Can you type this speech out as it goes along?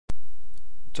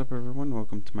What's up everyone,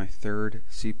 welcome to my third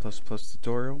C++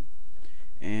 tutorial,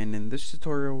 and in this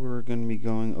tutorial we're going to be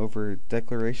going over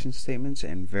declaration statements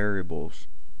and variables.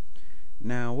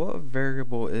 Now what a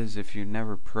variable is, if you've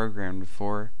never programmed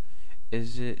before,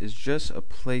 is it is just a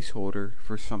placeholder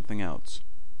for something else.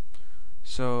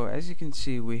 So as you can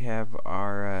see, we have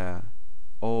our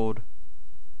old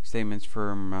statements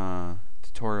from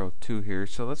tutorial 2 here,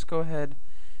 so let's go ahead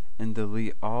and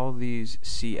delete all these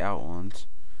cout ones.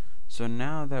 So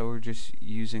now that we're just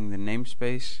using the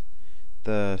namespace,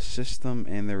 the system,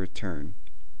 and the return.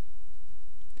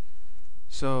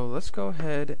 So let's go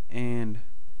ahead, and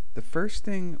the first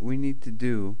thing we need to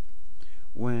do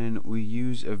when we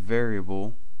use a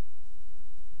variable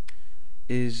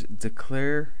is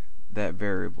declare that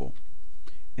variable.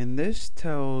 And this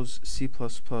tells C++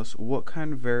 what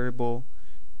kind of variable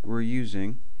we're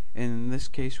using. And in this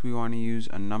case we want to use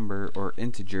a number or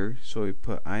integer, so we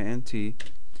put int.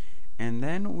 And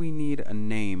then we need a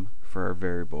name for our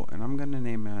variable, and I'm going to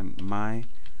name it my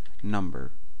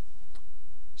number.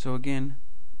 So again,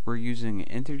 we're using an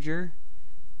integer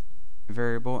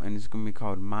variable, and it's going to be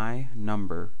called my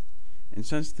number. And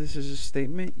since this is a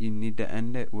statement, you need to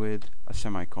end it with a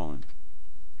semicolon.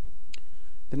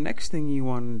 The next thing you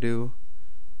want to do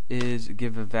is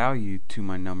give a value to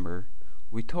my number.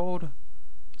 We told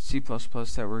C++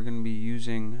 that we're going to be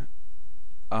using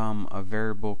a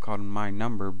variable called my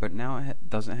number, but now it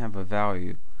doesn't have a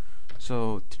value.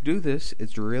 So to do this,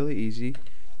 it's really easy.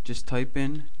 Just type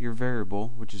in your variable,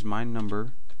 which is my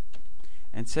number,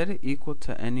 and set it equal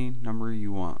to any number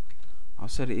you want. I'll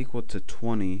set it equal to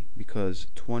 20 because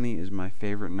 20 is my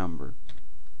favorite number.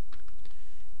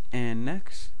 And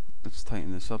next, let's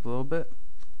tighten this up a little bit.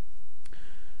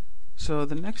 So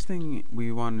the next thing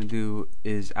we want to do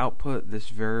is output this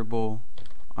variable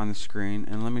on the screen,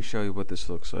 and let me show you what this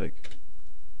looks like.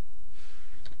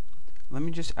 Let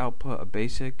me just output a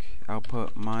basic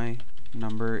output. My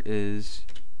number is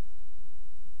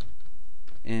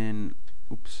in,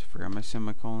 oops, forgot my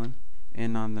semicolon.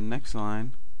 And on the next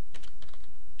line,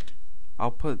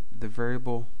 I'll put the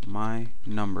variable my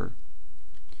number.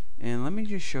 And let me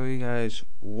just show you guys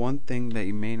one thing that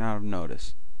you may not have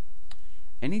noticed.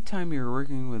 Anytime you're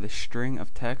working with a string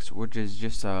of text, which is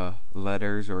just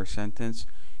letters or a sentence,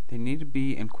 they need to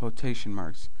be in quotation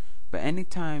marks. But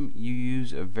anytime you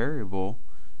use a variable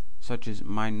such as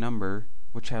my number,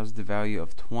 which has the value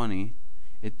of 20,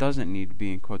 it doesn't need to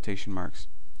be in quotation marks.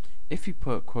 If you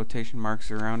put quotation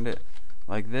marks around it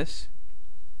like this,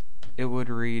 it would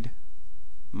read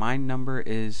my number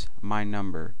is my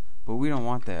number. But we don't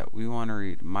want that. We want to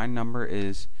read my number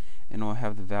is, and it will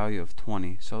have the value of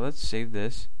 20. So let's save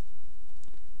this,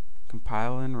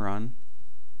 compile and run,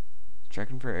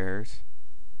 checking for errors.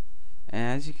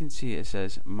 And as you can see, it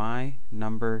says my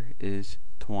number is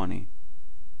 20.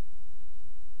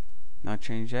 Now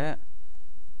change that,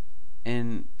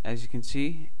 and as you can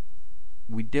see,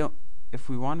 if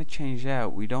we want to change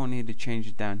that, we don't need to change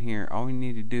it down here. All we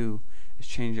need to do is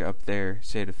change it up there,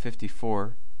 say to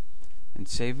 54, and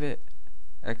save it,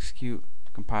 execute,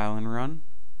 compile and run.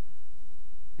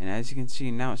 And as you can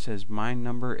see, now it says my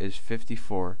number is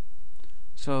 54.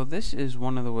 So this is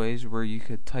one of the ways where you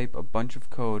could type a bunch of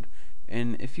code,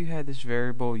 and if you had this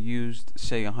variable used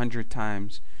say 100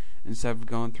 times, instead of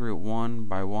going through it one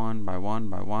by one by one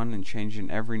by one and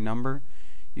changing every number,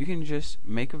 you can just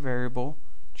make a variable,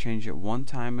 change it one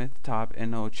time at the top,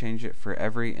 and it will change it for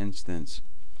every instance.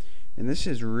 And this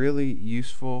is really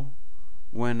useful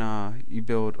when you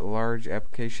build large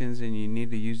applications and you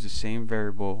need to use the same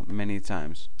variable many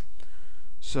times.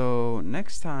 So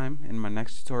next time, in my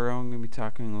next tutorial, I'm going to be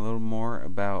talking a little more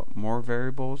about more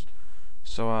variables.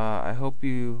 So I hope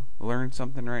you learned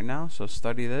something right now. So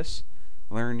study this,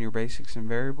 learn your basics in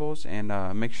variables, and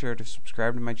make sure to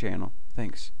subscribe to my channel.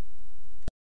 Thanks.